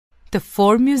the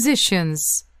four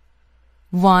musicians.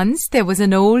 Once there was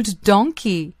an old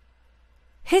donkey.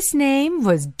 His name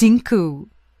was Dinku.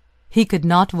 He could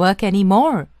not work any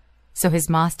more, so his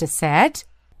master said,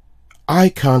 "I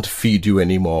can't feed you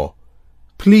any more.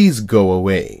 Please go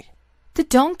away." The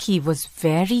donkey was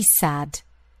very sad.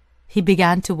 He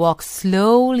began to walk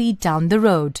slowly down the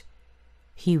road.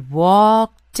 He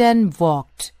walked and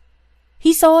walked.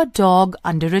 He saw a dog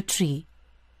under a tree.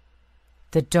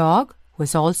 The dog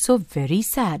was also very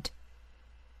sad.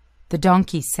 The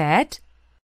donkey said,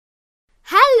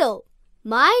 "Hello,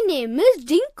 my name is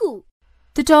Dinku."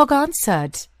 The dog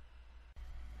answered,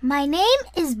 "My name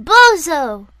is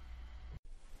Bozo."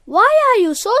 "Why are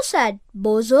you so sad,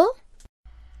 Bozo?"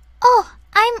 "Oh,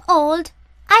 I'm old.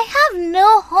 I have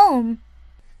no home."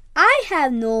 "I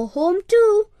have no home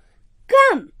too.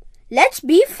 Come, let's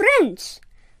be friends.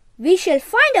 We shall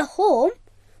find a home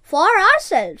for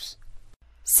ourselves,"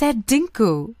 said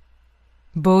Dinku.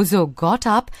 Bozo got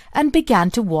up and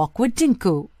began to walk with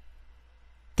Dinku.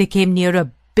 They came near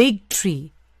a big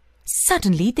tree.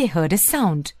 Suddenly they heard a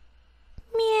sound.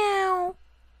 Meow.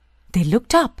 They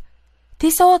looked up. They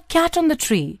saw a cat on the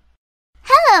tree.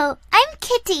 "Hello, I'm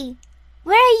Kitty.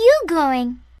 Where are you going?"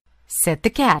 said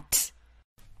the cat.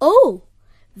 "Oh,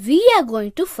 we are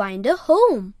going to find a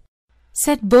home,"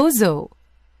 said Bozo.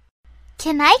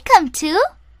 "Can I come too?"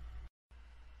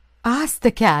 asked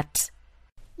the cat.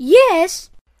 "Yes,"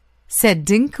 said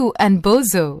Dinku and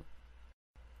Bozo.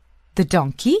 The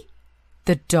donkey,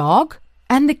 the dog,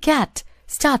 and the cat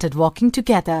started walking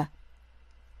together.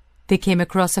 They came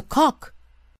across a cock.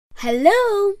 "Hello,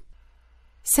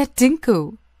 said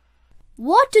Dinku.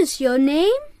 what is your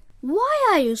name? Why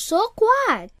are you so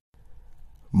quiet?"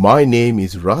 My name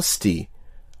is Rusty.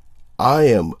 I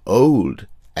am old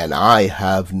and I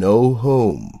have no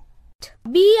home.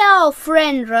 "Be our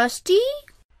friend, Rusty,"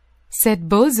 said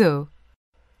Bozo.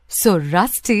 So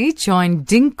Rusty joined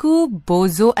Dinku,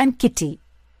 Bozo, and Kitty.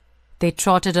 They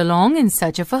trotted along in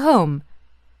search of a home.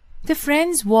 The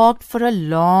friends walked for a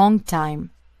long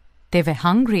time. They were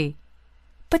hungry,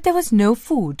 but there was no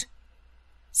food.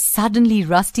 Suddenly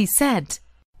Rusty said,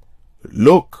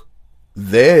 Look,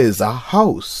 there is a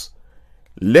house.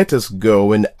 Let us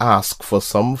go and ask for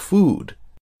some food.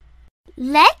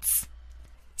 "Let's,"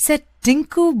 said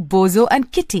Dinku, Bozo,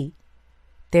 and Kitty.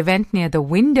 They went near the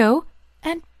window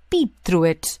and peeped through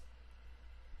it.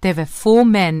 There were 4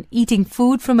 men eating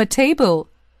food from a table.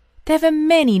 There were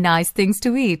many nice things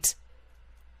to eat.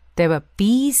 There were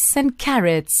peas and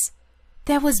carrots.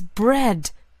 There was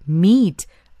bread, meat,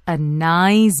 a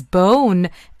nice bone,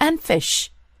 and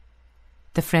fish.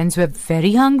 The friends were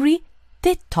very hungry.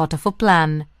 They thought of a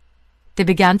plan. They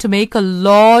began to make a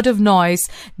lot of noise.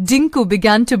 Dinku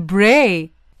began to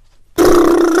bray.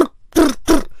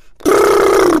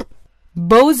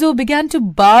 Bozo began to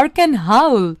bark and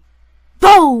howl.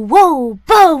 "Bow, wow,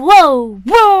 bow, wow,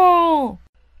 wow."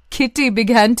 Kitty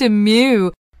began to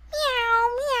mew. Meow,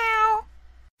 meow.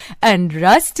 And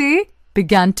Rusty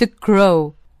began to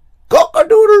crow.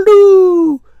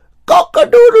 Cock-a-doodle-doo!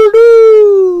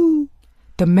 Cock-a-doodle-doo!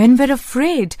 The men were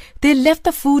afraid. They left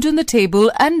the food on the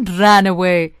table and ran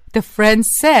away. The friends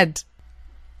said,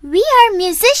 "We are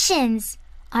musicians.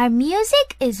 Our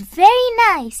music is very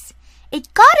nice.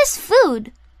 It got us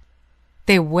food."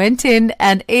 They went in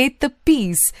and ate the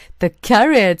peas, the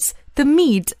carrots, the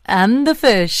meat, and the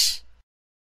fish.